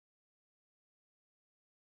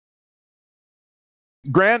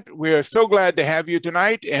Grant, we're so glad to have you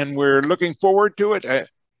tonight, and we're looking forward to it.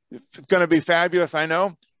 It's going to be fabulous, I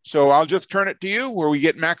know. So I'll just turn it to you where we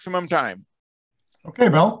get maximum time. Okay,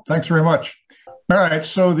 Bill, thanks very much. All right,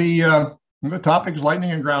 so the topic is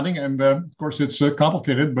lightning and grounding, and of course it's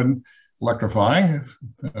complicated but electrifying.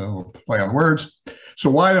 We'll play on words. So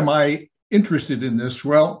why am I interested in this?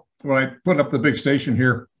 Well, when I put up the big station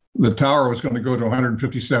here, the tower was going to go to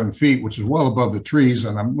 157 feet, which is well above the trees,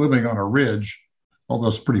 and I'm living on a ridge, although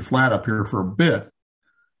it's pretty flat up here for a bit.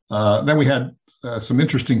 Then we had some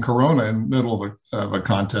interesting corona in the middle of a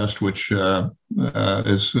contest, which was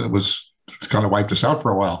kind of wiped us out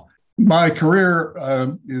for a while. My career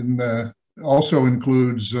also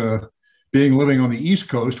includes living on the East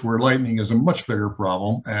Coast, where lightning is a much bigger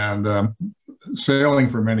problem, and sailing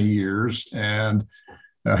for many years, and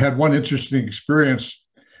had one interesting experience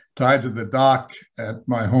tied to the dock at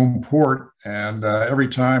my home port. And every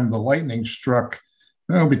time the lightning struck,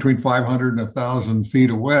 between 500 and 1,000 feet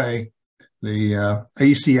away, the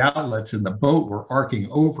AC outlets in the boat were arcing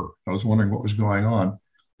over. I was wondering what was going on.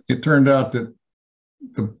 It turned out that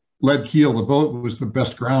the lead keel of the boat was the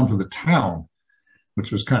best ground for the town,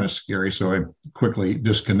 which was kind of scary, so I quickly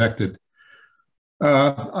disconnected.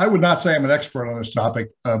 I would not say I'm an expert on this topic.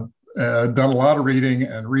 Done a lot of reading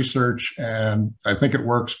and research, and I think it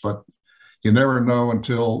works, but you never know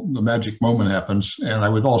until the magic moment happens. And I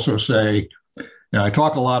would also say, I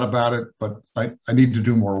talk a lot about it, but I need to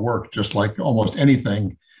do more work. Just like almost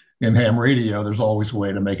anything in ham radio, there's always a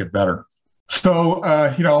way to make it better. So,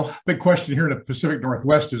 big question here in the Pacific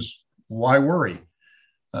Northwest is, why worry?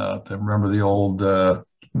 To remember the old the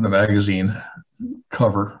magazine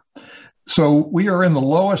cover. So we are in the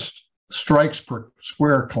lowest strikes per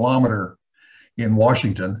square kilometer in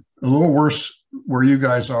Washington, a little worse where you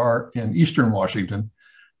guys are in Eastern Washington,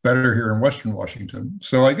 better here in Western Washington.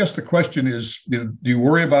 So I guess the question is, do you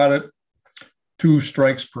worry about it? 2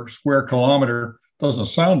 strikes per square kilometer doesn't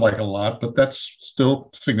sound like a lot, but that's still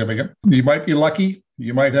significant. You might be lucky,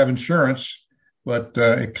 you might have insurance, but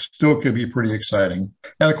it still could be pretty exciting.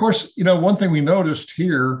 And of course, one thing we noticed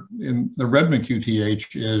here in the Redmond QTH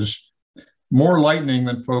is more lightning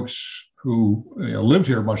than folks who lived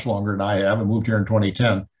here much longer than I have and moved here in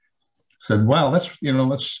 2010 said, wow,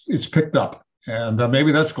 it's picked up. And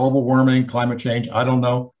maybe that's global warming, climate change, I don't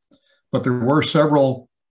know. But there were several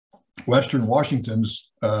Western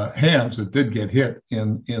Washington's hams that did get hit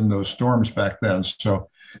in those storms back then. So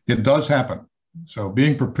it does happen. So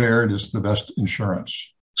being prepared is the best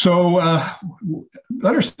insurance. So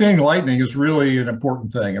understanding lightning is really an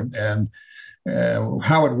important thing, and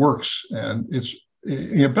how it works. And it's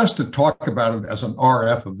best to talk about it as an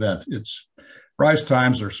RF event. Its rise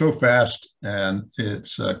times are so fast, and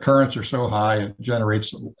its currents are so high, it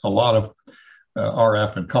generates a lot of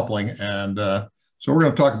RF and coupling. And so we're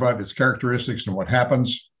going to talk about its characteristics and what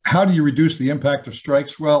happens. How do you reduce the impact of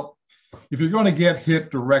strikes? Well, if you're going to get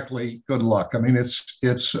hit directly, good luck. I mean, it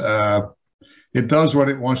does what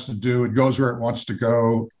it wants to do. It goes where it wants to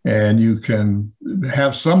go, and you can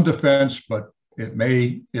have some defense, but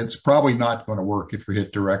it's probably not going to work if you're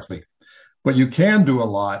hit directly. But you can do a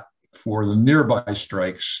lot for the nearby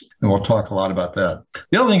strikes, and we'll talk a lot about that.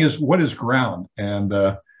 The other thing is, what is ground? And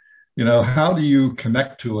how do you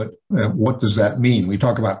connect to it? What does that mean? We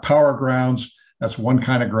talk about power grounds. That's one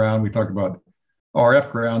kind of ground. We talk about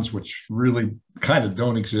RF grounds, which really kind of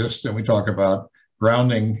don't exist. And we talk about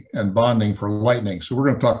grounding and bonding for lightning. So we're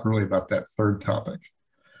going to talk really about that third topic.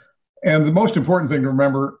 And the most important thing to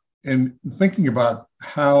remember in thinking about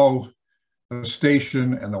how the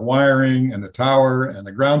station and the wiring and the tower and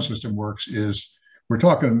the ground system works is we're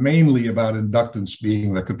talking mainly about inductance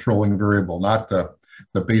being the controlling variable, not the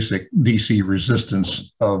basic DC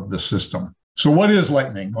resistance of the system. So what is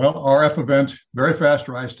lightning? Well, RF event, very fast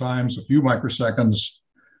rise times, a few microseconds.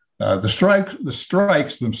 The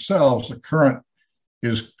strikes themselves, the current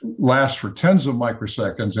lasts for tens of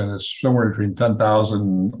microseconds, and it's somewhere between 10,000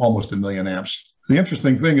 and almost 1,000,000 amps. The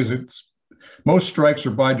interesting thing is most strikes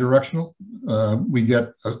are bidirectional. We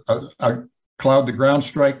get a cloud to ground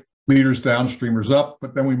strike, meters down, streamers up,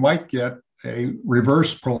 but then we might get a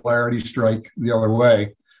reverse polarity strike the other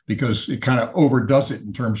way, because it kind of overdoes it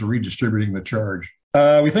in terms of redistributing the charge.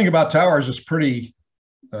 We think about towers as pretty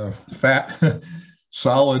fat,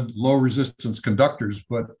 solid, low resistance conductors,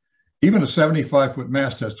 but even a 75-foot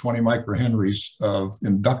mast has 20 microhenries of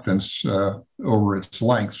inductance over its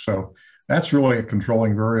length. So that's really a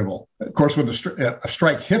controlling variable. Of course, when a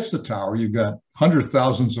strike hits the tower, you've got hundreds of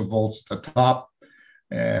thousands of volts at the top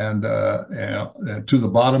and to the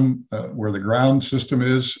bottom where the ground system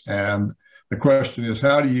is. And the question is,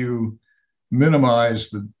 how do you minimize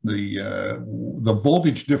the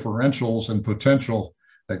voltage differentials and potential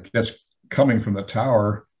that gets coming from the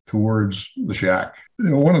tower towards the shack.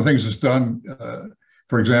 One of the things that's done,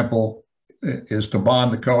 for example, is to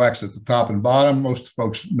bond the coax at the top and bottom. Most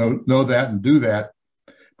folks know that and do that.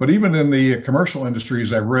 But even in the commercial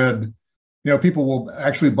industries, I've read, people will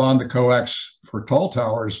actually bond the coax for tall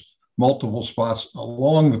towers, multiple spots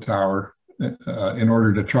along the tower in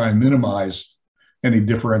order to try and minimize any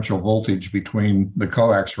differential voltage between the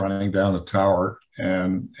coax running down the tower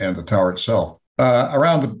and the tower itself.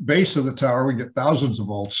 Around the base of the tower, we get thousands of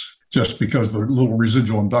volts just because of the little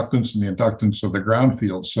residual inductance and the inductance of the ground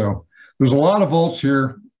field. So there's a lot of volts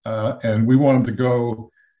here, and we want them to go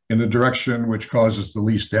in the direction which causes the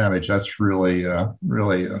least damage. That's really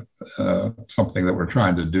something that we're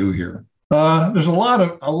trying to do here. There's a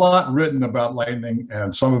lot written about lightning,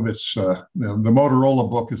 and some of it's the Motorola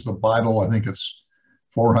book is the Bible. I think it's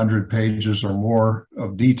 400 pages or more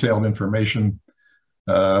of detailed information.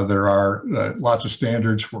 There are lots of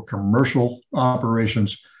standards for commercial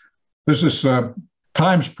operations. There's this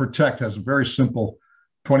Times Protect has a very simple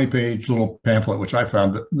 20-page little pamphlet, which I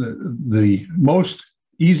found the most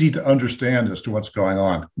easy to understand as to what's going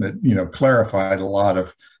on. That clarified a lot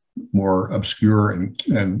of more obscure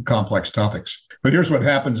and complex topics. But here's what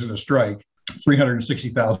happens in a strike: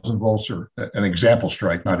 360,000 volts, or an example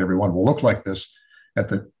strike. Not every one will look like this. At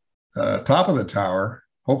the top of the tower,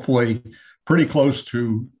 hopefully pretty close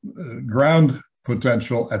to ground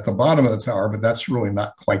potential at the bottom of the tower, but that's really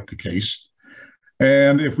not quite the case.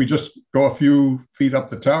 And if we just go a few feet up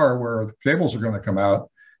the tower where the cables are going to come out,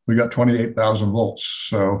 we got 28,000 volts.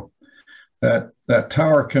 So that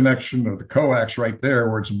tower connection of the coax right there,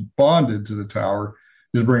 where it's bonded to the tower,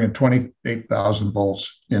 is bringing 28,000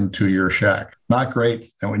 volts into your shack. Not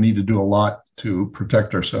great, and we need to do a lot to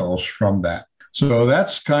protect ourselves from that. So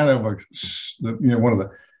that's kind of one of the,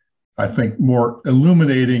 I think, more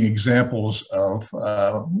illuminating examples of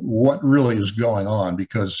what really is going on,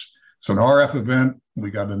 because it's an RF event. We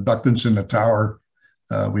got inductance in the tower.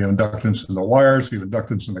 We have inductance in the wires. We have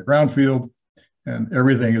inductance in the ground field, and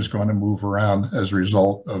everything is going to move around as a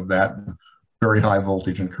result of that very high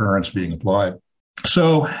voltage and currents being applied.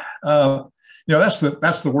 So, that's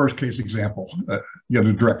the worst case example. You get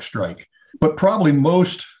a direct strike, but probably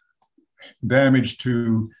most damage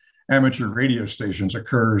to amateur radio stations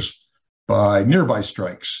occurs by nearby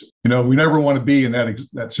strikes. We never want to be in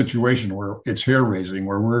that situation where it's hair raising,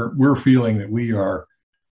 where we're feeling that we are,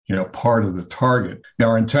 part of the target. Now,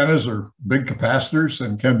 our antennas are big capacitors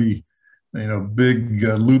and can be, big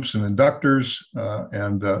loops and inductors,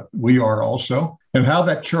 and we are also. And how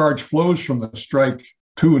that charge flows from the strike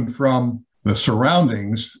to and from the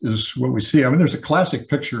surroundings is what we see. I mean, there's a classic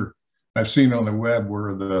picture I've seen on the web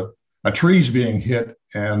where a tree's being hit,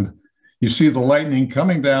 and you see the lightning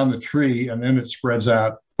coming down the tree, and then it spreads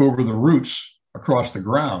out over the roots across the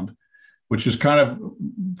ground, which is kind of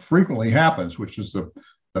frequently happens, which is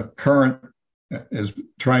the current is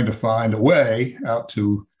trying to find a way out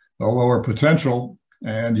to the lower potential,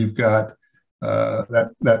 and you've got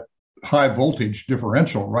that high voltage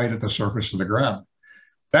differential right at the surface of the ground.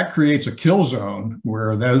 That creates a kill zone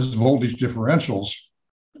where those voltage differentials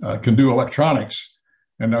can do electronics.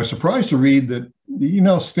 And I was surprised to read that,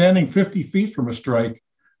 standing 50 feet from a strike,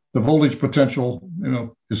 the voltage potential,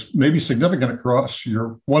 is maybe significant across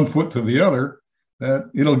your 1 foot to the other, that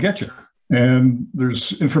it'll get you. And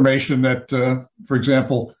there's information that, for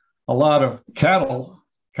example, a lot of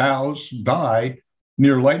cows die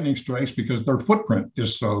near lightning strikes because their footprint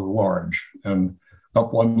is so large, and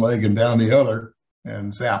up one leg and down the other,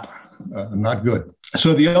 and zap, not good.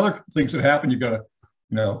 So the other things that happen, you've got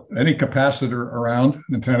any capacitor around,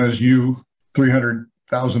 antennas,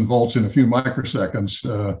 300,000 volts in a few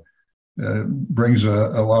microseconds brings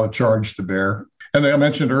a lot of charge to bear. And I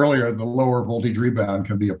mentioned earlier, the lower voltage rebound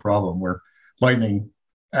can be a problem where lightning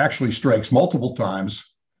actually strikes multiple times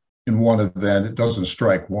in one event. It doesn't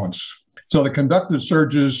strike once. So the conductive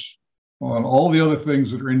surges on all the other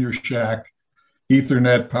things that are in your shack,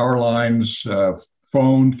 Ethernet, power lines,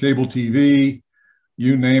 phone, cable TV,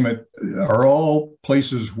 you name it, are all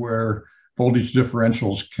places where voltage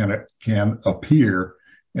differentials can appear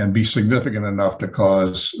and be significant enough to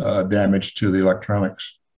cause damage to the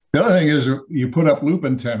electronics. The other thing is, you put up loop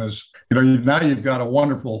antennas, now you've got a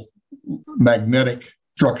wonderful magnetic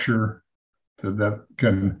structure that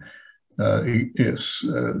can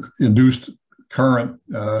induced current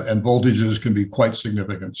and voltages can be quite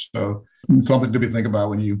significant. So something to be think about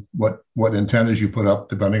when what antennas you put up,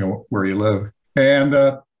 depending on where you live. And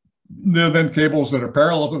then cables that are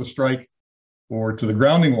parallel to the strike or to the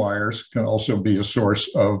grounding wires can also be a source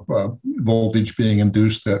of voltage being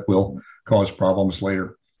induced that will cause problems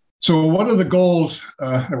later. So what are the goals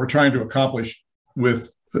that we're trying to accomplish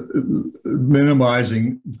with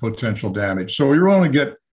minimizing potential damage? So we want to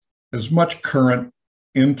get as much current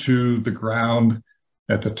into the ground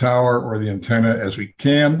at the tower or the antenna as we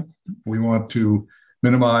can. We want to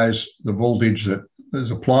minimize the voltage that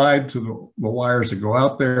is applied to the wires that go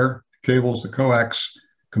out there, cables, the coax,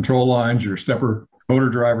 control lines, your stepper motor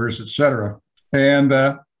drivers, et cetera. And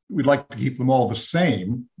we'd like to keep them all the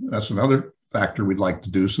same. That's another factor we'd like to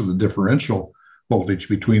do, so the differential voltage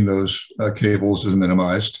between those cables is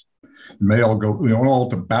minimized. It may all go, we don't all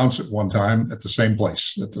have to bounce at one time at the same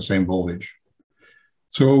place, at the same voltage.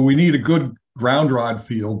 So we need a good ground rod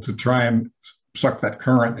field to try and suck that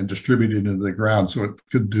current and distribute it into the ground so it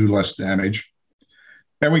could do less damage.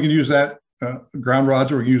 And we can use that ground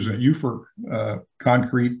rods, or we can use a UFR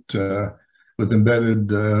concrete with embedded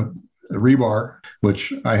rebar,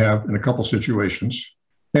 which I have in a couple situations.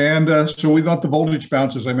 And so we want the voltage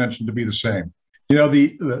bounce, as I mentioned, to be the same. You know,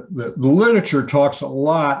 the literature talks a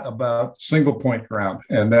lot about single point ground,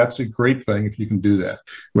 and that's a great thing if you can do that,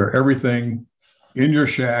 where everything in your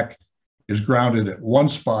shack is grounded at one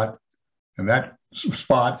spot, and that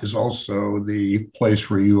spot is also the place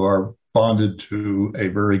where you are bonded to a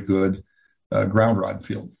very good ground rod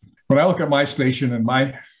field. When I look at my station in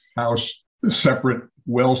my house, separate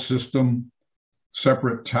well system,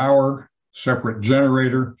 separate tower, separate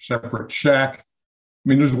generator, separate shack. I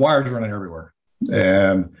mean, there's wires running everywhere,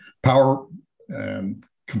 and power and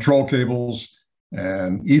control cables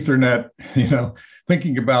and Ethernet. You know,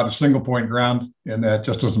 thinking about a single point ground and that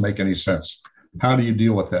just doesn't make any sense. How do you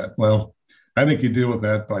deal with that? Well, I think you deal with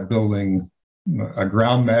that by building a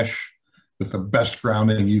ground mesh with the best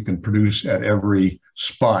grounding you can produce at every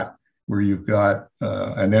spot where you've got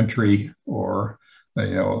an entry or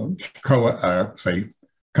say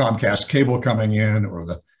Comcast cable coming in, or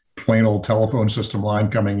the plain old telephone system line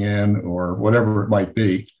coming in, or whatever it might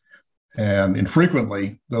be. And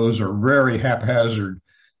infrequently, those are very haphazard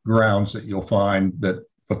grounds that you'll find that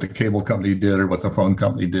what the cable company did or what the phone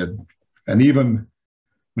company did. And even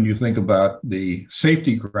when you think about the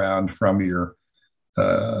safety ground from your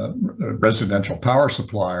residential power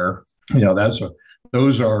supplier, you know,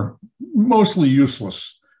 those are mostly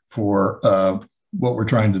useless for what we're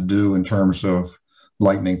trying to do in terms of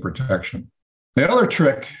lightning protection. The other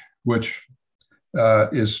trick, which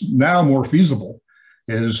is now more feasible,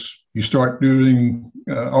 is you start doing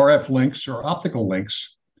RF links or optical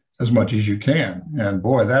links as much as you can. And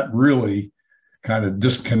boy, that really kind of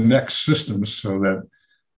disconnects systems so that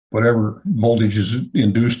whatever voltage is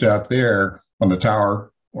induced out there on the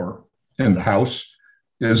tower or in the house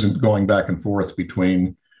isn't going back and forth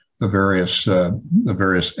between the various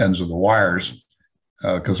ends of the wires,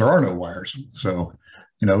 because there are no wires. So,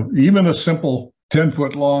 you know, even a simple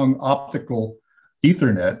 10-foot long optical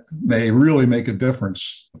Ethernet may really make a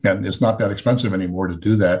difference, and it's not that expensive anymore to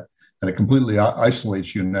do that. And it completely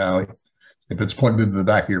isolates you now. If it's plugged into the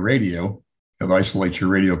back of your radio, it isolates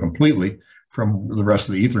your radio completely from the rest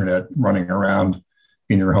of the Ethernet running around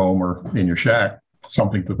in your home or in your shack.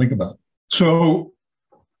 Something to think about. So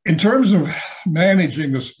in terms of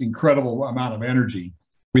managing this incredible amount of energy,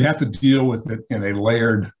 we have to deal with it in a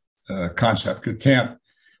layered concept. We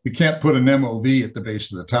can't put an MOV at the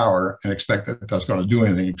base of the tower and expect that that's going to do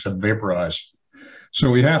anything except vaporize. So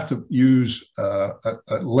we have to use a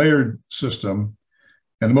layered system.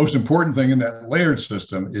 And the most important thing in that layered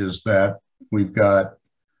system is that we've got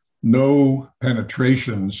no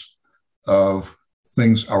penetrations of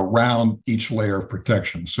things around each layer of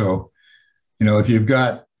protection. So, you know, if you've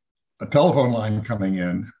got a telephone line coming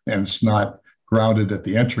in and it's not grounded at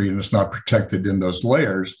the entry and it's not protected in those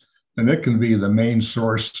layers, then it can be the main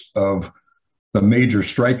source of the major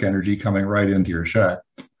strike energy coming right into your shack.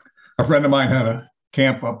 A friend of mine had a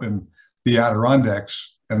camp up in the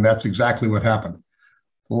Adirondacks, and that's exactly what happened.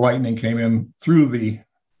 Lightning came in through the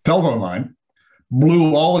telephone line,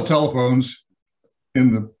 blew all the telephones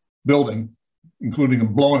in the building, including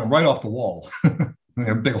them blowing them right off the wall.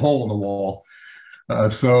 A big hole in the wall.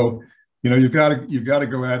 So, you know, you've got to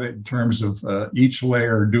go at it in terms of each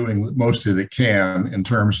layer doing the most that it can in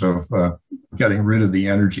terms of getting rid of the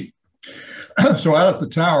energy. So out at the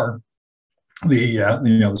tower,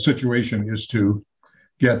 the situation is to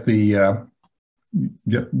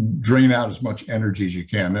drain out as much energy as you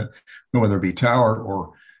can, whether it be tower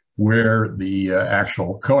or where the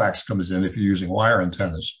actual coax comes in if you're using wire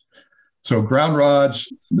antennas. So ground rods,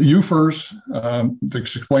 the UFRs, to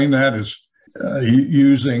explain that, is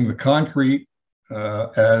using the concrete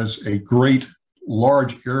as a great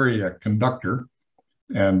large area conductor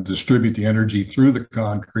and distribute the energy through the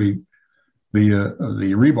concrete, the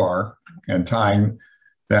rebar, and tying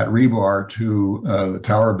that rebar to the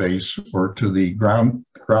tower base or to the ground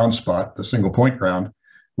spot, the single point ground,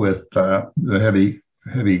 with the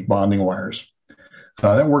heavy bonding wires.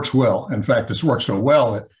 That works well. In fact, it's worked so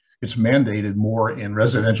well that it's mandated more in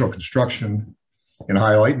residential construction in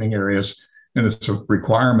high lightning areas, and it's a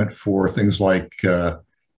requirement for things like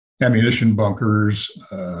ammunition bunkers,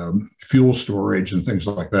 fuel storage, and things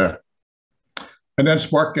like that. And then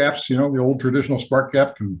spark gaps, the old traditional spark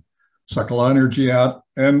gap can suck a lot of energy out,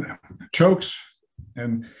 and chokes,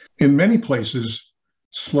 and in many places,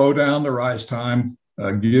 slow down the rise time,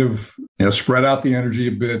 spread out the energy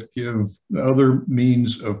a bit, give other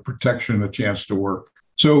means of protection a chance to work.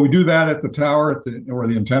 So we do that at the tower or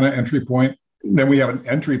the antenna entry point. Then we have an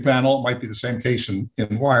entry panel. It might be the same case in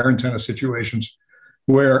wire antenna situations,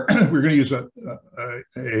 where we're going to use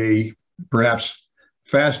a perhaps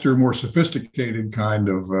faster, more sophisticated kind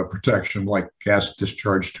of protection, like gas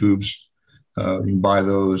discharge tubes. You can buy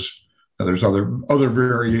those. There's other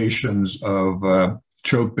variations of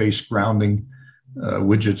choke-based grounding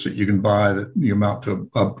widgets that you can buy that you mount to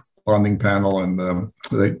a bonding panel, and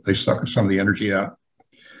they suck some of the energy out.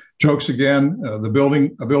 Chokes again, a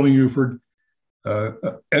building Uford,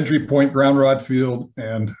 entry point ground rod field,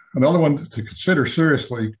 and another one to consider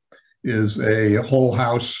seriously is a whole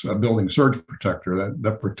house building surge protector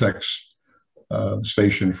that protects the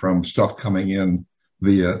station from stuff coming in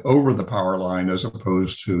over the power line, as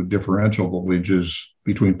opposed to differential voltages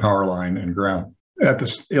between power line and ground. At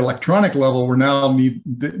the electronic level, we're now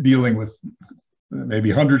dealing with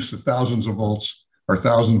maybe hundreds of thousands of volts or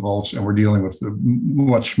 1,000 volts, and we're dealing with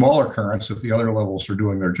much smaller currents if the other levels are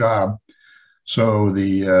doing their job. So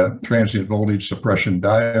the transient voltage suppression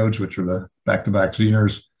diodes, which are the back-to-back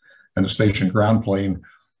Zeners, and the station ground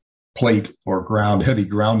plate or heavy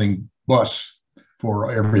grounding bus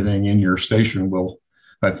for everything in your station will,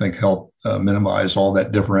 I think, help minimize all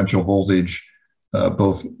that differential voltage,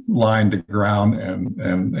 both line to ground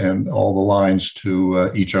and all the lines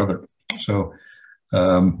to each other. So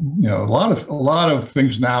a lot of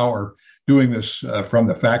things now are doing this from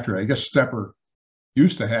the factory. I guess Stepper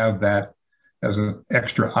used to have that as an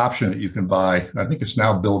extra option that you can buy. I think it's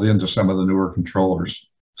now built into some of the newer controllers.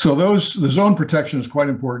 So the zone protection is quite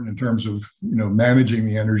important in terms of managing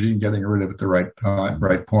the energy and getting rid of it at the right time,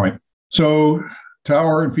 right point. So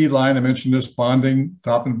tower and feed line, I mentioned this, bonding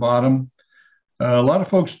top and bottom. A lot of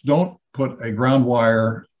folks don't put a ground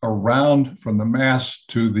wire around from the mast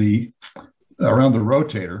to around the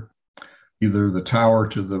rotator, either the tower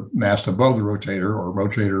to the mast above the rotator or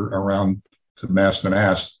rotator around to mast and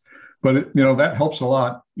ass. But that helps a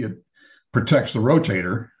lot. It protects the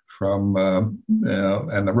rotator from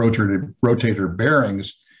and the rotator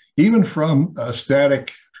bearings, even from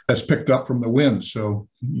static that's picked up from the wind. So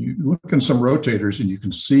you look in some rotators and you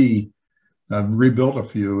can see, I've rebuilt a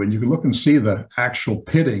few, and you can look and see the actual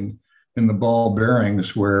pitting in the ball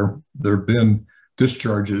bearings where there have been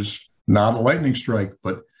discharges, not a lightning strike,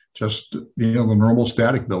 but just the normal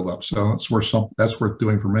static buildup. So that's worth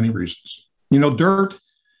doing for many reasons. Dirt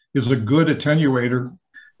is a good attenuator,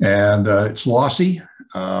 and it's lossy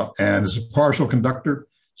and is a partial conductor.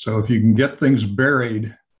 So if you can get things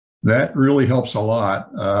buried, that really helps a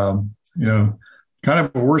lot. Kind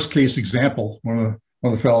of a worst case example. One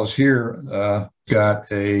of the fellows here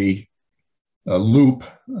got a loop,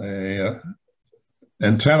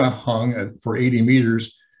 antenna hung for 80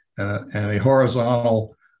 meters and a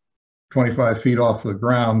horizontal 25 feet off the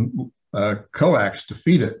ground coax to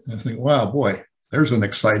feed it. And I think, wow, boy, there's an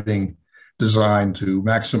exciting design to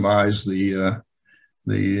maximize the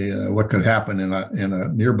what could happen in a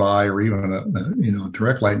nearby or even a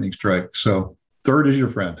direct lightning strike. So third is your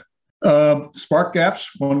friend. Spark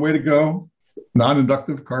gaps, one way to go.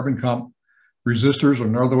 Non-inductive carbon comp resistors are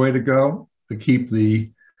another way to go to keep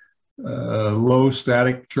the low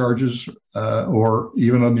static charges or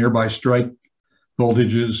even a nearby strike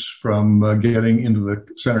voltages from getting into the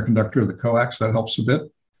center conductor of the coax. That helps a bit.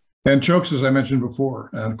 And chokes, as I mentioned before.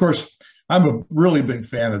 And of course, I'm a really big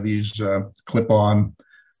fan of these clip-on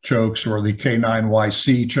chokes or the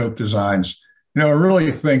K9YC choke designs. I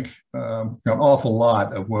really think an awful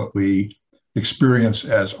lot of what we experience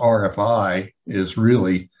as RFI is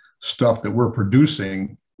really stuff that we're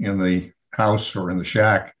producing in the house or in the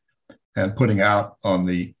shack and putting out on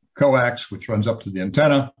the coax, which runs up to the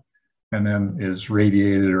antenna and then is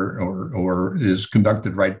radiated or is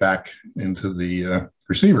conducted right back into the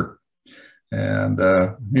receiver. And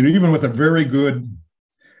even with a very good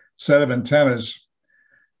set of antennas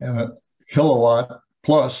and a kilowatt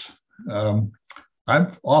plus,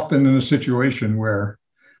 I'm often in a situation where,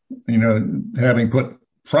 having put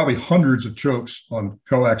probably hundreds of chokes on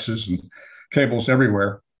coaxes and cables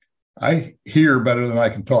everywhere, I hear better than I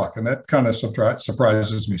can talk. And that kind of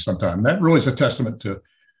surprises me sometimes. That really is a testament to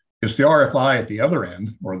it's the RFI at the other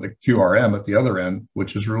end, or the QRM at the other end,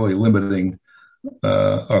 which is really limiting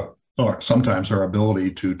or sometimes our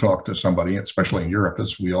ability to talk to somebody, especially in Europe,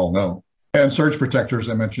 as we all know. And surge protectors,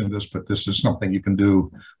 I mentioned this, but this is something you can do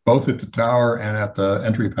both at the tower and at the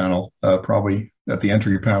entry panel. Probably at the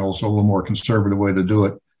entry panel is a little more conservative way to do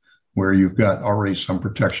it, where you've got already some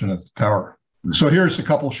protection at the tower. So here's a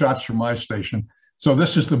couple shots from my station. So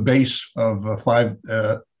this is the base of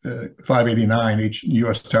 589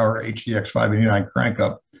 US Tower HDX 589 crank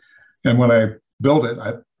up. And when I built it,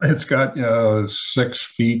 it's got 6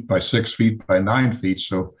 feet by 6 feet by 9 feet.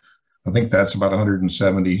 So I think that's about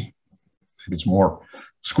 170, maybe it's more,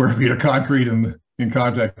 square feet of concrete in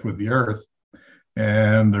contact with the earth.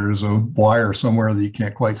 And there's a wire somewhere that you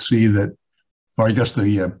can't quite see that, or I guess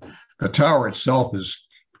the tower itself is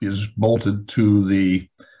bolted to the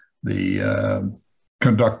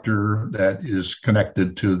conductor that is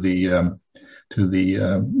connected to the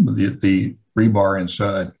rebar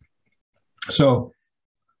inside. So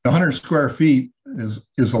 100 square feet is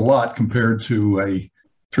a lot compared to a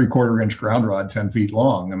 3/4 inch ground rod 10 feet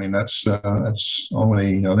long. I mean, that's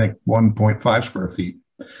only, I think, 1.5 square feet.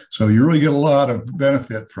 So you really get a lot of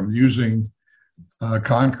benefit from using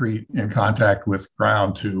concrete in contact with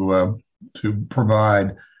ground to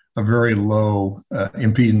provide a very low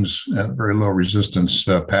impedance and very low resistance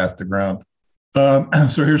path to ground.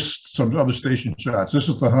 So here's some other station shots. This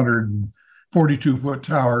is the 142-foot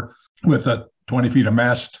tower with a 20 feet of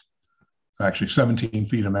mast, actually 17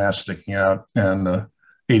 feet of mast sticking out, and a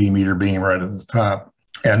 80-meter beam right at the top.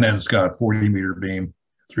 And then it's got a 40-meter beam,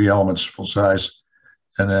 3 elements full size,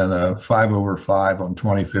 and then a 5/5 on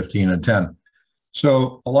 20, 15, and 10.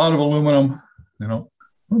 So a lot of aluminum,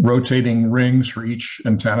 rotating rings for each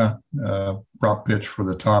antenna, prop pitch for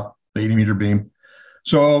the top, the 80-meter beam.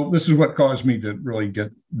 So this is what caused me to really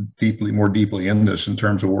get more deeply in this in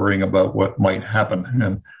terms of worrying about what might happen.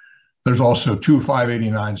 And there's also 2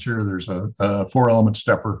 589s here. There's a 4-element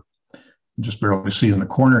stepper, you just barely see in the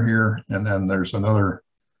corner here. And then there's another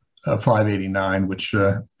 589, which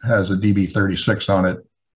has a DB36 on it,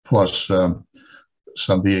 plus some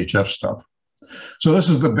VHF stuff. So this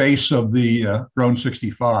is the base of the Drone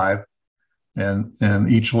 65, and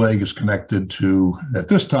each leg is connected to, at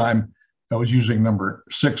this time, I was using number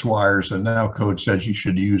 6 wires, and now code says you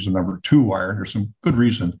should use a number 2 wire. There's some good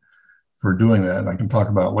reason for doing that, and I can talk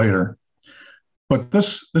about later. But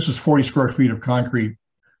this is 40 square feet of concrete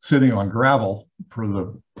sitting on gravel for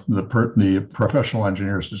the professional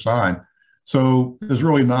engineer's design. So there's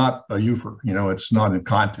really not a UFER. It's not in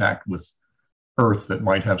contact with earth that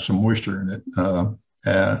might have some moisture in it.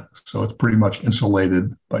 So it's pretty much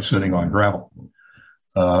insulated by sitting on gravel,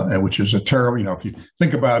 and which is a terrible, if you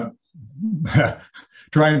think about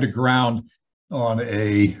trying to ground on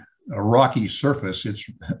a rocky surface,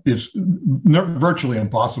 it's virtually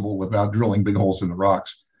impossible without drilling big holes in the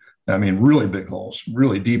rocks. I mean, really big holes,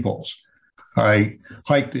 really deep holes. I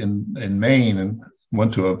hiked in Maine and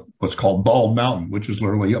went to what's called Bald Mountain, which is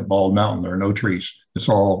literally a bald mountain. There are no trees. It's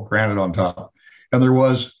all granite on top. And there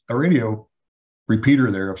was a radio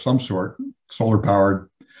repeater there of some sort, solar powered.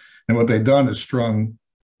 And what they'd done is strung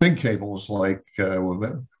big cables like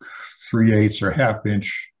 3/8 or 1/2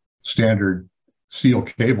 inch standard steel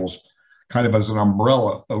cables, kind of as an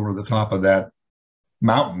umbrella over the top of that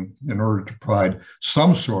mountain in order to provide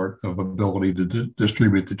some sort of ability to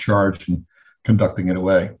distribute the charge and conducting it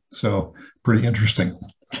away. So pretty interesting.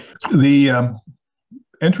 The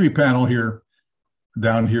entry panel here,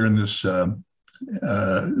 down here in this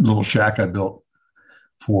little shack I built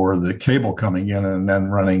for the cable coming in and then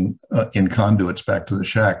running in conduits back to the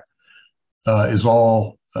shack, is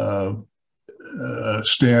all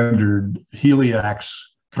standard Heliax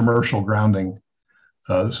commercial grounding.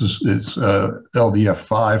 It's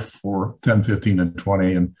LDF5 for 10, 15, and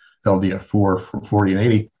 20, and LDF4 for 40 and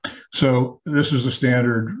 80. So this is a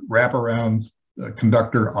standard wraparound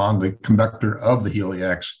conductor on the conductor of the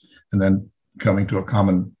Heliax, and then coming to a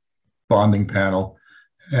common bonding panel.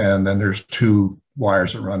 And then there's 2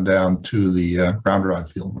 wires that run down to the ground rod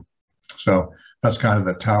field. So that's kind of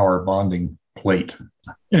the tower bonding plate.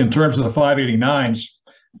 In terms of the 589s,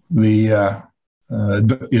 the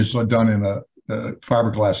is done in a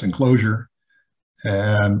fiberglass enclosure,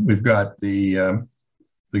 and we've got the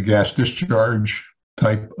gas discharge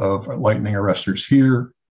type of lightning arresters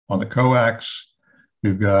here on the coax.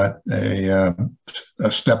 We've got a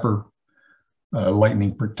stepper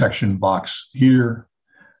lightning protection box here.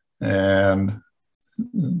 And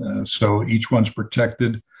so each one's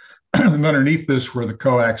protected. And underneath this, where the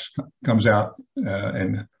coax comes out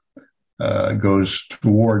and goes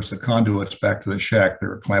towards the conduits back to the shack,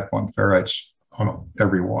 there are clamp-on ferrites on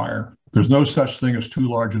every wire. There's no such thing as too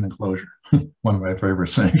large an enclosure. One of my favorite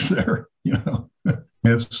sayings there.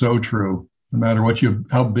 It's so true. No matter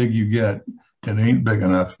how big you get, it ain't big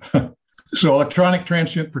enough. So electronic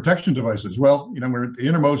transient protection devices. Well, we're at the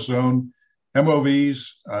innermost zone. MOVs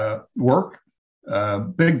work.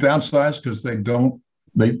 Big downsides because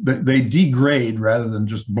they degrade rather than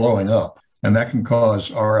just blowing up. And that can cause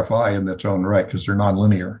RFI in its own right because they're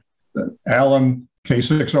nonlinear. The Allen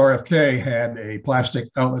K6RFK had a plastic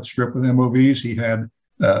outlet strip with MOVs. He had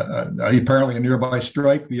apparently a nearby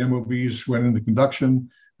strike. The MOVs went into conduction.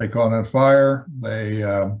 They caught on fire. They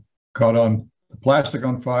caught on the plastic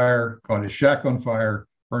on fire, caught his shack on fire,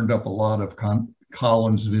 burned up a lot of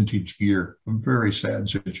Collins vintage gear. A very sad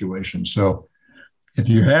situation. So if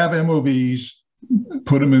you have MOVs,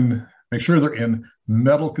 put them in, make sure they're in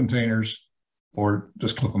metal containers or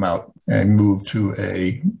just clip them out and move to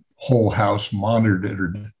a whole house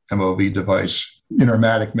monitored MOV device.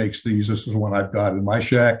 Intermatic makes these. This is one I've got in my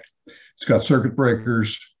shack. It's got circuit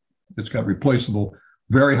breakers. It's got replaceable,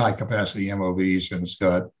 very high capacity MOVs, and it's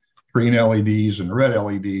got green LEDs and red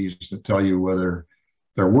LEDs that tell you whether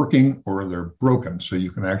they're working or they're broken. So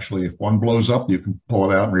you can actually, if one blows up, you can pull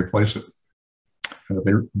it out and replace it. And if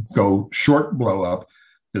they go short blow up,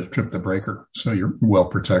 it'll trip the breaker. So you're well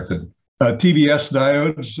protected. TBS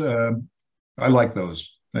diodes, I like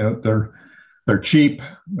those. They're cheap.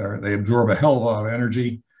 They absorb a hell of a lot of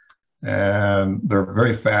energy, and they're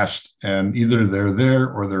very fast. And either they're there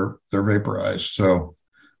or they're vaporized. So,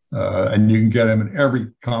 and you can get them in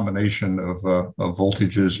every combination of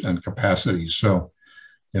voltages and capacities. So,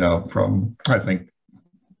 from I think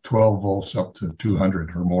 12 volts up to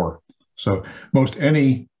 200 or more. So most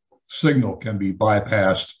any signal can be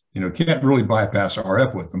bypassed. Can't really bypass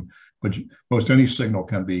RF with them, but most any signal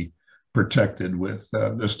can be protected with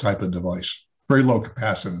this type of device. Very low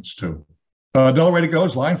capacitance too. Another way to go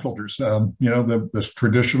is line filters. The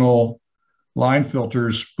traditional line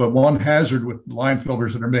filters, but one hazard with line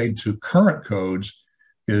filters that are made to current codes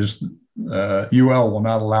is UL will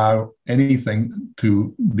not allow anything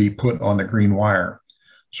to be put on the green wire.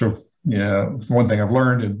 So, one thing I've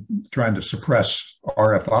learned in trying to suppress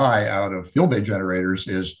RFI out of field day generators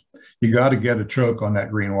is you got to get a choke on that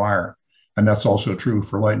green wire. And that's also true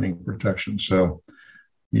for lightning protection. So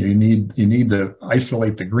you need to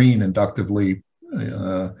isolate the green inductively,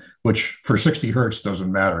 which for 60 hertz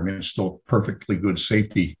doesn't matter. I mean, it's still perfectly good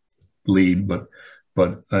safety lead, but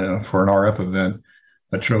for an RF event,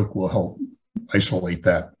 a choke will help isolate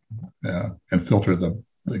that and filter the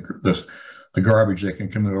garbage that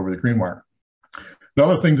can come over the green wire.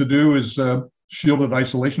 Another thing to do is shielded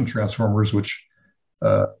isolation transformers, which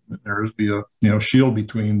there is be a shield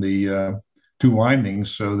between the two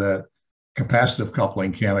windings so that capacitive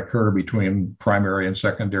coupling can't occur between primary and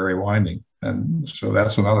secondary winding. And so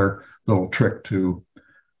that's another little trick to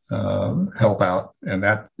help out. And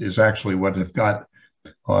that is actually what I've got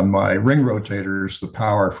on my ring rotators. The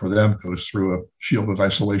power for them goes through a shielded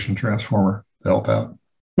isolation transformer to help out.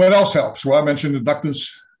 What else helps? Well, I mentioned inductance.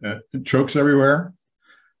 It chokes everywhere.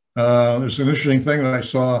 There's an interesting thing that I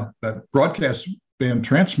saw that broadcast band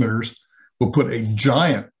transmitters will put a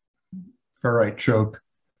giant ferrite choke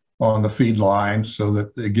on the feed line so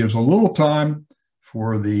that it gives a little time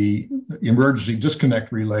for the emergency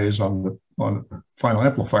disconnect relays on the final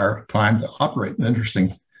amplifier time to operate. An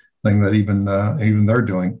interesting thing that even they're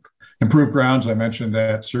doing. Improved grounds, I mentioned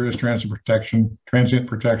that. Serious transient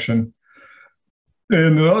protection.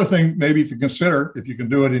 And another thing maybe to consider, if you can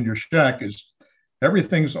do it in your shack, is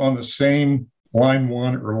everything's on the same line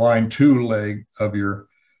 1 or line 2 leg of your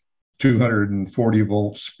 240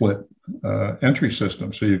 volt split entry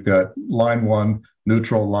system. So you've got line 1,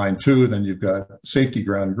 neutral, line 2, then you've got safety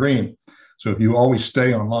ground green. So if you always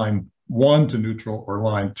stay on line 1 to neutral or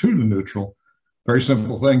line 2 to neutral, very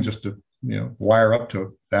simple thing, just to wire up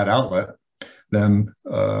to that outlet, then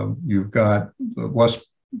you've got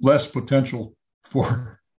less potential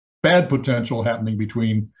for bad potential happening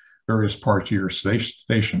between various parts of your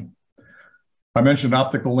station. I mentioned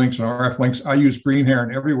optical links and RF links. I use green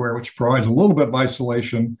heron everywhere, which provides a little bit of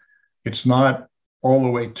isolation. It's not all the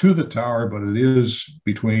way to the tower, but it is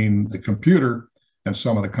between the computer and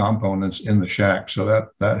some of the components in the shack. So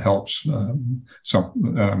that helps. I'm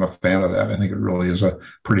a fan of that. I think it really is a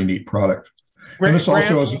pretty neat product. And this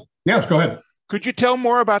also is, yes, go ahead. Could you tell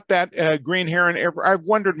more about that green heron? I've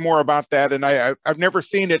wondered more about that, and I've never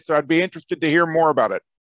seen it, so I'd be interested to hear more about it.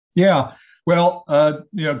 Yeah, well,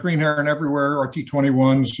 green heron everywhere,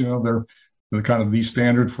 RT21s, they're kind of the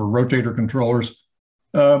standard for rotator controllers.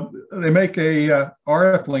 They make a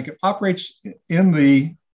RF link. It operates in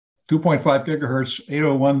the 2.5 gigahertz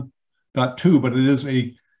 801.2, but it is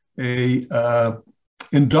a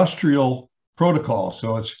industrial protocol.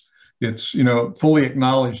 So it's fully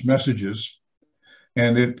acknowledged messages,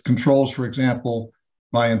 and it controls, for example,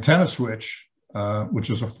 my antenna switch, which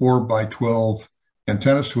is a 4x12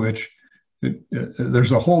 antenna switch.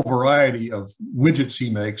 There's a whole variety of widgets he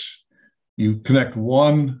makes. You connect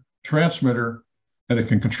one transmitter, and it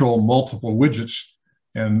can control multiple widgets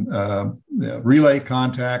and relay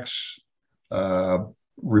contacts,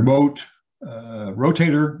 remote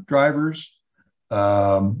rotator drivers.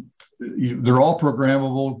 They're all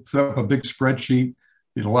programmable. Set up a big spreadsheet.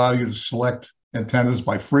 It allows you to select antennas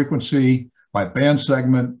by frequency, by band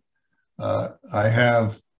segment. I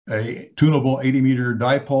have a tunable 80-meter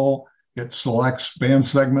dipole. It selects band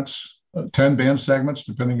segments, 10 band segments,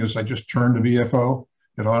 depending as I just turn to VFO.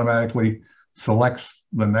 It automatically selects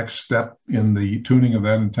the next step in the tuning of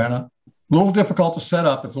that antenna. A little difficult to set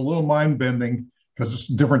up. It's a little mind-bending because it's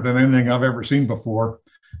different than anything I've ever seen before.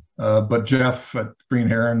 But Jeff at Green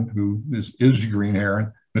Heron, who is Green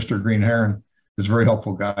Heron, Mr. Green Heron, is a very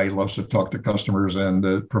helpful guy. He loves to talk to customers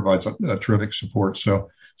and provides a terrific support. So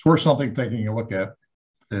it's worth something taking a look at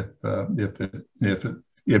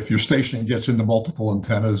if your station gets into multiple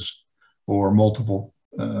antennas or multiple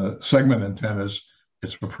segment antennas.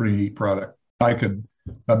 It's a pretty neat product. I'd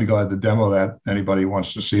be glad to demo that. Anybody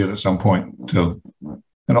wants to see it at some point. So,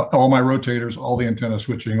 and all my rotators, all the antenna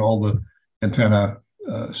switching, all the antenna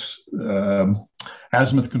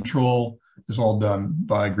azimuth control is all done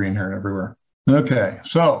by Green Heron everywhere. Okay,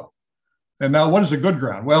 so, and now what is a good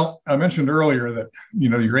ground? Well, I mentioned earlier that,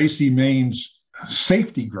 your AC mains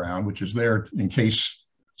safety ground, which is there in case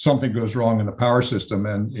something goes wrong in the power system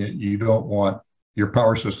and you don't want your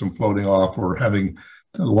power system floating off or having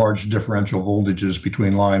large differential voltages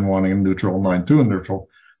between line 1 and neutral, line 2 and neutral.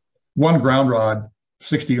 One ground rod,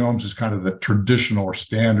 60 ohms, is kind of the traditional or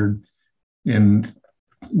standard in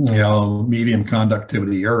medium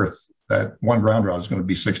conductivity earth. That one ground rod is going to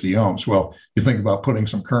be 60 ohms. Well, you think about putting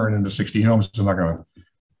some current into 60 ohms, it's not going to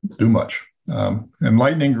do much. And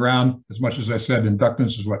lightning ground, as much as I said,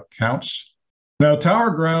 inductance is what counts. Now,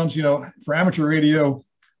 tower grounds, for amateur radio,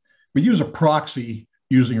 we use a proxy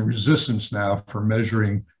using resistance now for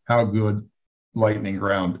measuring how good lightning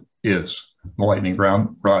ground is, the lightning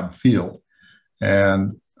ground rod field.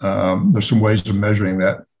 And there's some ways of measuring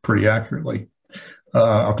that pretty accurately.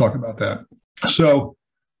 I'll talk about that. So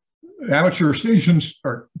amateur stations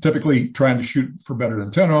are typically trying to shoot for better than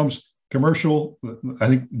 10 ohms. Commercial, I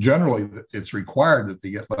think generally it's required that they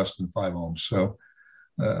get less than 5 ohms. So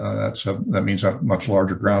that means a much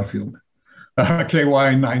larger ground field.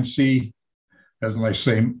 KY9C has a nice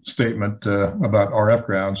same statement about RF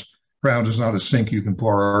grounds. Ground is not a sink you can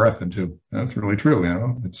pour RF into. That's really true.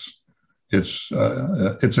 It's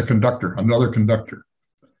a conductor, another conductor.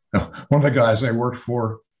 Now, one of the guys I worked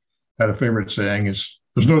for had a favorite saying is,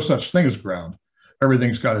 there's no such thing as ground.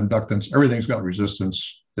 Everything's got inductance. Everything's got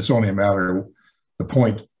resistance. It's only a matter of the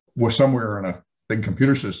point was somewhere in a big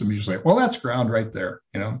computer system. You just say, well, that's ground right there.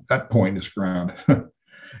 That point is ground.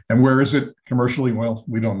 And where is it commercially? Well,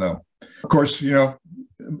 we don't know. Of course,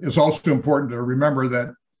 it's also important to remember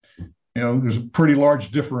that, there's a pretty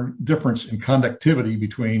large difference in conductivity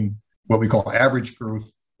between what we call average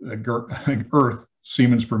earth,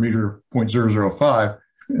 Siemens per meter, 0.005.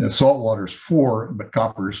 Salt water is 4, but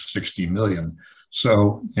copper is 60 million.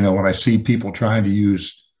 So, when I see people trying to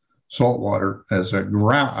use salt water as an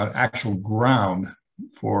actual ground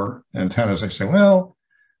for antennas, I say, well,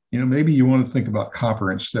 maybe you want to think about copper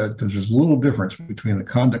instead, because there's a little difference between the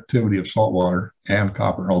conductivity of salt water and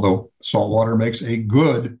copper, although salt water makes a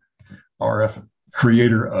good RF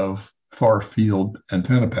creator of far field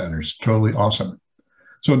antenna patterns. Totally awesome.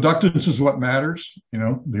 So inductance is what matters.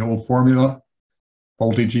 The old formula,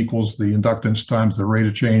 voltage equals the inductance times the rate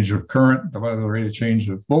of change of current divided by the rate of change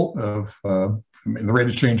of the rate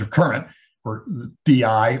of change of current, or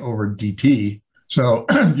DI over DT. So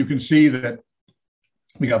you can see that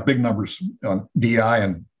we got big numbers on DI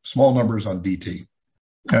and small numbers on DT.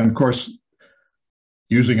 And of course,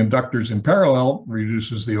 using inductors in parallel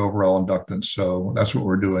reduces the overall inductance. So that's what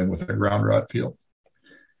we're doing with the ground rod field.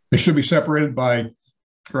 They should be separated by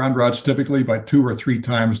ground rods typically by 2 or 3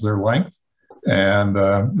 times their length. And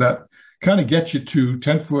that kind of gets you to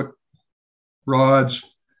 10-foot rods,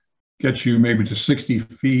 gets you maybe to 60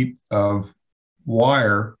 feet of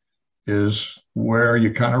wire is where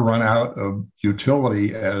you kind of run out of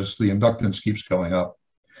utility as the inductance keeps going up.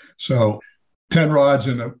 So 10 rods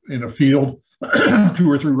in a field, 2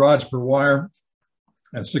 or 3 rods per wire,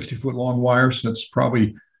 at 60-foot long wires, that's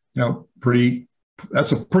probably,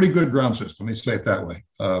 that's a pretty good ground system. Let me say it that way,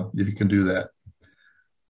 if you can do that.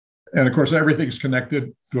 And of course, everything's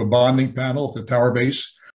connected to a bonding panel at the tower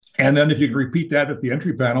base. And then if you can repeat that at the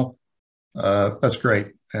entry panel, that's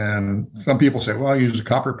great. And some people say, well, I use a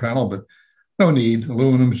copper panel, but no need.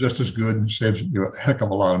 Aluminum is just as good and saves you a heck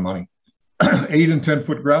of a lot of money. 8 and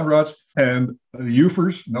 10-foot ground rods and the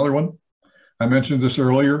UFers, another one. I mentioned this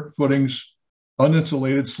earlier, footings,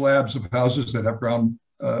 uninsulated slabs of houses that have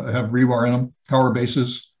have rebar in them, tower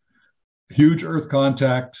bases, huge earth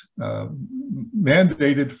contact,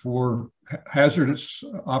 mandated for hazardous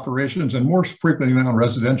operations and more frequently now in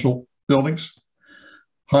residential buildings.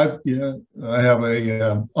 I have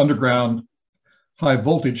a underground high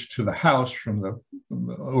voltage to the house from the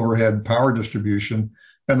overhead power distribution,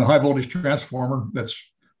 and the high voltage transformer that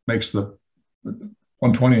makes the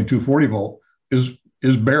 120 and 240 volt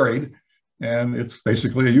is buried, and it's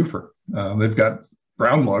basically a UFER. They've got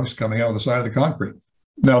ground lugs coming out of the side of the concrete.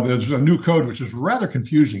 Now, there's a new code which is rather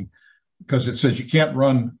confusing because it says you can't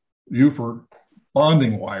run UFER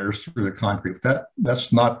bonding wires through the concrete.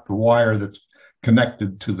 That's not the wire that's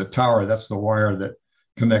connected to the tower. That's the wire that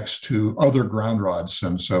connects to other ground rods.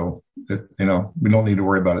 And so, we don't need to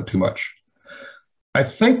worry about it too much. I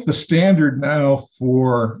think the standard now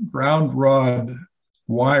for ground rod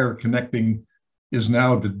wire connecting is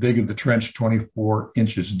now to dig the trench 24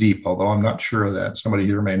 inches deep, although I'm not sure of that. Somebody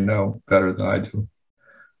here may know better than I do.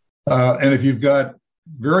 And if you've got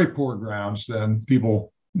very poor grounds, then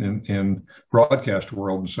people in broadcast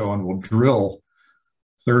world and so on will drill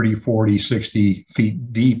 30, 40, 60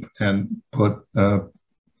 feet deep and put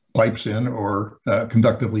pipes in or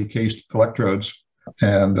conductively cased electrodes,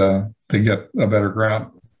 and they get a better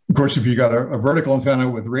ground. Of course, if you got a vertical antenna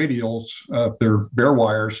with radials, if they're bare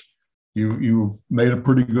wires, you've made a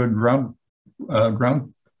pretty good ground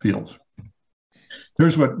field.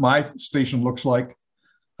 Here's what my station looks like.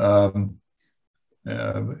 Kind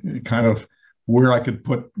of where I could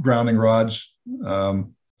put grounding rods. I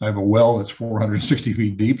have a well that's 460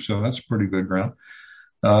 feet deep, so that's pretty good ground.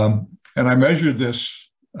 And I measured this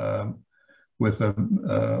with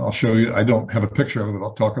I'll show you, I don't have a picture of it,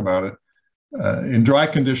 I'll talk about it. In dry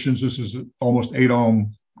conditions, this is almost 8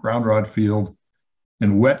 ohm ground rod field.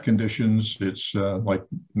 In wet conditions, it's like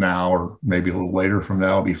now, or maybe a little later from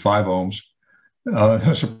now, it'll be 5 ohms.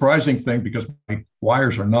 A surprising thing, because my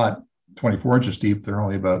wires are not 24 inches deep, they're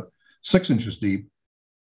only about 6 inches deep.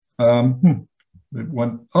 It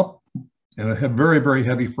went up, and it had very, very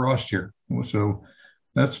heavy frost here. So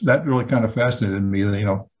that really kind of fascinated me.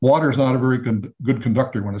 Water is not a very good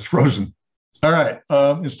conductor when it's frozen. All right,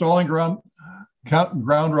 installing ground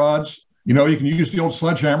rods. You can use the old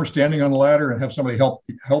sledgehammer standing on the ladder and have somebody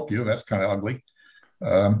help you. That's kind of ugly.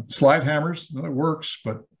 Slide hammers, it works,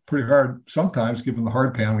 but pretty hard sometimes given the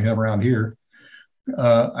hard pan we have around here.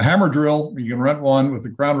 A hammer drill, you can rent one with a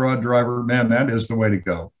ground rod driver. Man, that is the way to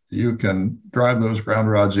go. You can drive those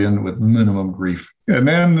ground rods in with minimum grief. And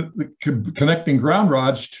then connecting ground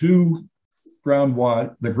rods to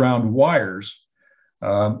the ground wires.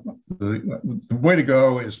 The way to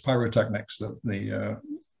go is pyrotechnics. The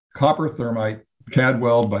copper thermite CAD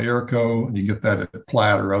weld by Airco, and you get that at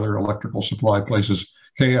Platt or other electrical supply places.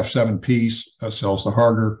 KF7P sells the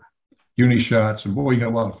harder Unishots, and boy, you get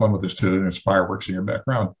a lot of fun with this too. And there's fireworks in your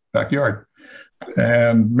backyard,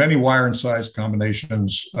 and many wire and size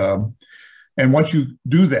combinations. And once you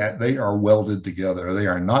do that, they are welded together. They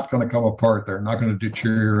are not going to come apart. They're not going to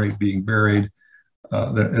deteriorate being buried.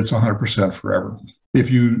 It's 100% forever.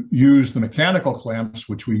 If you use the mechanical clamps,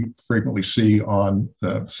 which we frequently see on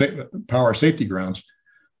power safety grounds,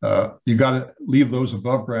 you got to leave those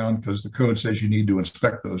above ground because the code says you need to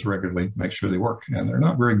inspect those regularly, make sure they work, and they're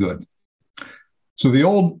not very good. So the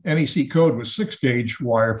old NEC code was 6-gauge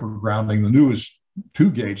wire for grounding. The new is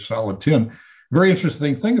 2-gauge solid tin. Very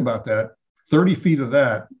interesting thing about that, 30 feet of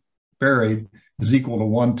that buried is equal to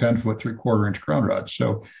 1 10-foot 3/4 inch ground rod.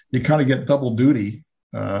 So you kind of get double duty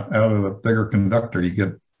out of the bigger conductor. You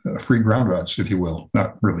get free ground rods, if you will.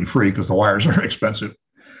 Not really free because the wires are expensive.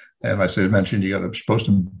 And I mentioned you're supposed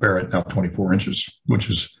to bury it now 24 inches, which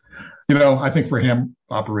is, I think for ham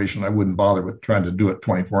operation, I wouldn't bother with trying to do it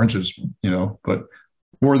 24 inches, but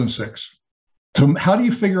more than 6. So how do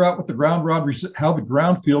you figure out what the how the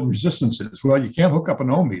ground field resistance is? Well, you can't hook up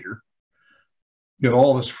an ohm meter. Get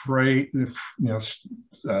all this freight, you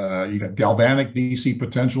got galvanic DC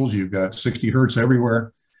potentials, you've got 60 hertz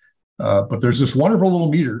everywhere. But there's this wonderful little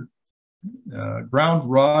meter, ground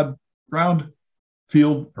rod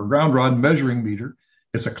measuring meter.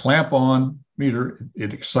 It's a clamp-on meter.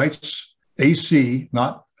 It excites AC,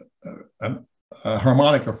 not a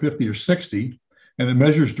harmonic of 50 or 60, and it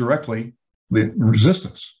measures directly the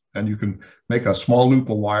resistance. And you can make a small loop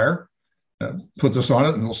of wire, put this on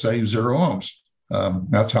it, and it'll say 0 ohms.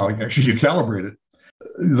 That's how actually you calibrate it.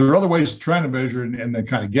 There are other ways of trying to measure and then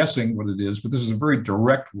kind of guessing what it is, but this is a very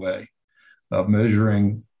direct way of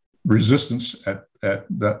measuring resistance at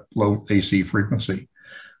that low AC frequency.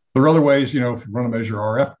 There are other ways, if you want to measure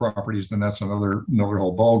RF properties, then that's another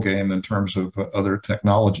whole ball game in terms of other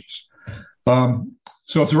technologies. So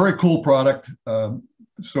it's a very cool product.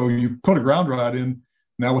 So you put a ground rod in.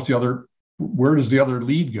 Now where does the other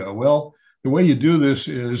lead go? Well, the way you do this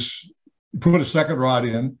is you put a second rod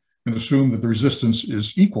in and assume that the resistance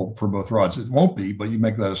is equal for both rods. It won't be, but you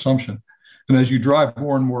make that assumption. And as you drive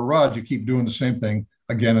more and more rods, you keep doing the same thing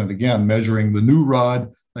again and again, measuring the new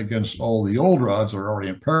rod against all the old rods that are already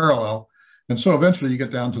in parallel. And so eventually you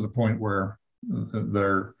get down to the point where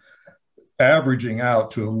they're averaging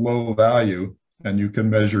out to a low value, and you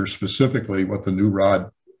can measure specifically what the new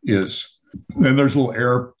rod is. And there's a little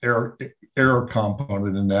error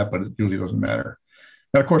component in that, but it usually doesn't matter.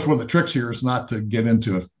 And of course, one of the tricks here is not to get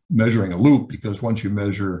into measuring a loop, because once you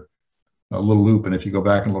measure a little loop, and if you go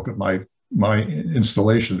back and look at my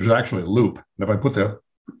installation, there's actually a loop. And if I put the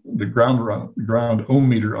ground ohm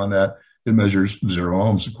meter on that, it measures 0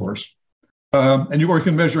 ohms, of course. And you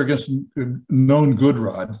can measure against a known good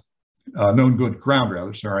ground,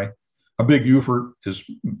 rather, sorry. A big UFER is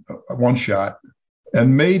one shot.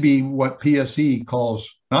 And maybe what PSE calls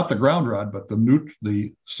not the ground rod, but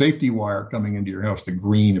the safety wire coming into your house, the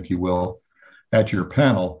green, if you will, at your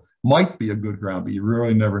panel, might be a good ground, but you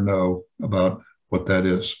really never know about what that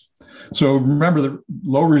is. So remember that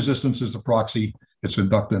low resistance is the proxy. It's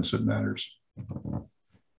inductance that matters.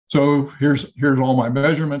 So here's all my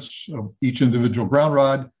measurements of each individual ground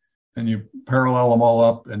rod, and you parallel them all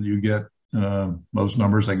up, and you get those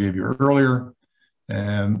numbers I gave you earlier.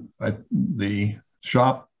 And the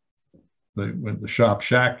shack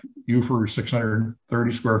UFER is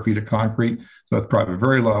 630 square feet of concrete, so that's probably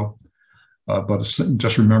very low. But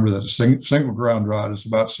just remember that a single ground rod is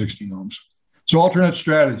about 60 ohms. So alternate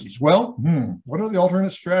strategies. Well, what are the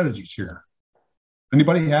alternate strategies here?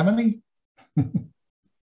 Anybody have any?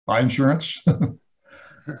 Buy insurance? Have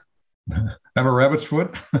a rabbit's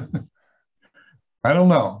foot? I don't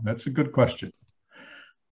know. That's a good question.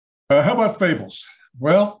 How about fables?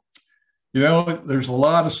 Well, there's a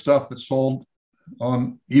lot of stuff that's sold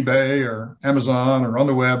on eBay or Amazon or on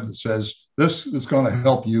the web that says this is going to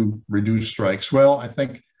help you reduce strikes. Well, I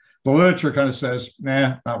think the literature kind of says,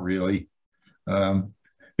 nah, not really.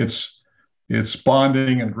 It's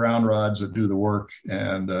bonding and ground rods that do the work.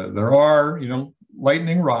 And there are,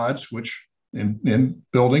 lightning rods, which in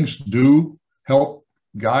buildings do help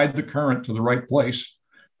guide the current to the right place.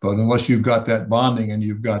 But unless you've got that bonding and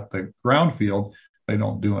you've got the ground field, they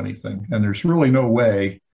don't do anything. And there's really no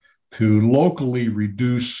way to locally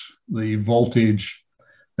reduce the voltage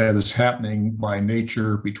that is happening by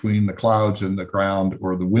nature between the clouds and the ground,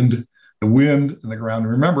 or the wind and the ground.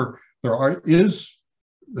 Remember, is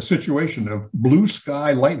the situation of blue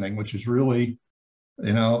sky lightning, which is really,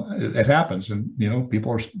 it happens, and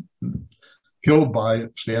people are killed by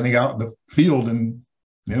standing out in the field and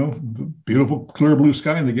the beautiful clear blue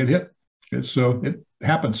sky, and they get hit. It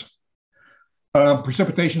happens.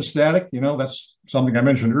 Precipitation static, that's something I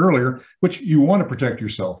mentioned earlier, which you want to protect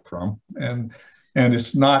yourself from, and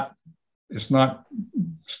it's not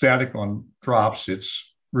static on drops. It's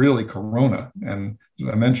really corona. And as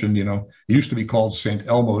I mentioned, it used to be called St.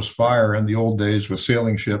 Elmo's fire in the old days, with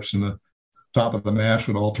sailing ships, and the top of the mast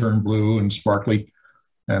would all turn blue and sparkly.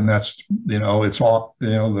 And that's, it's all,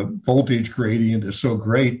 the voltage gradient is so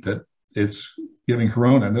great that it's giving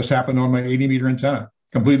corona. And this happened on my 80-meter antenna,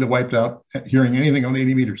 completely wiped out hearing anything on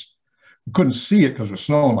 80 meters. You couldn't see it because it was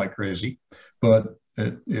snowing like crazy, but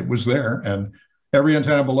it was there. And every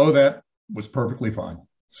antenna below that was perfectly fine.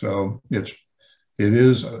 So it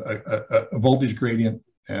is a voltage gradient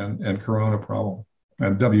and corona problem.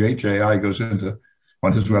 And WHAI goes into,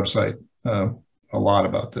 on his website, a lot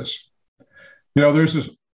about this. There's this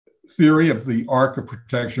theory of the arc of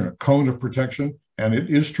protection, a cone of protection, and it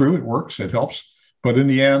is true, it works, it helps. But in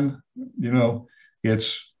the end,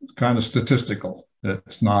 it's kind of statistical.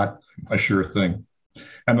 It's not a sure thing.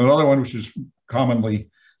 And another one, which is commonly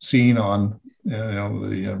seen on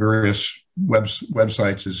the various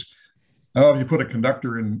websites, is, if you put a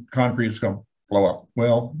conductor in concrete, it's going to blow up.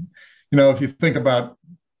 Well, if you think about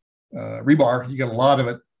rebar, you get a lot of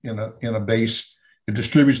it in a base. It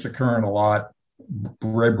distributes the current a lot,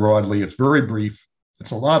 very broadly. It's very brief.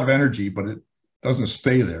 It's a lot of energy, but it doesn't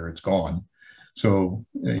stay there. It's gone. So,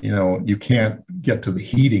 you can't get to the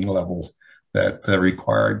heating level that are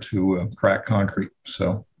required to crack concrete.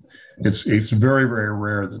 So it's very, very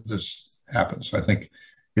rare that this happens. I think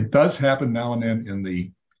it does happen now and then in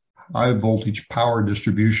the high voltage power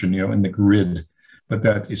distribution, in the grid, but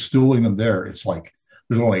that is still even there. It's like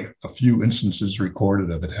there's only a few instances recorded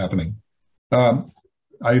of it happening.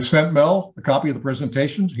 I sent Mel a copy of the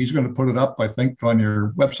presentation. He's going to put it up, I think, on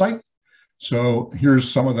your website. So here's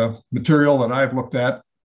some of the material that I've looked at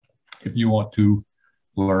if you want to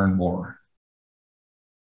learn more.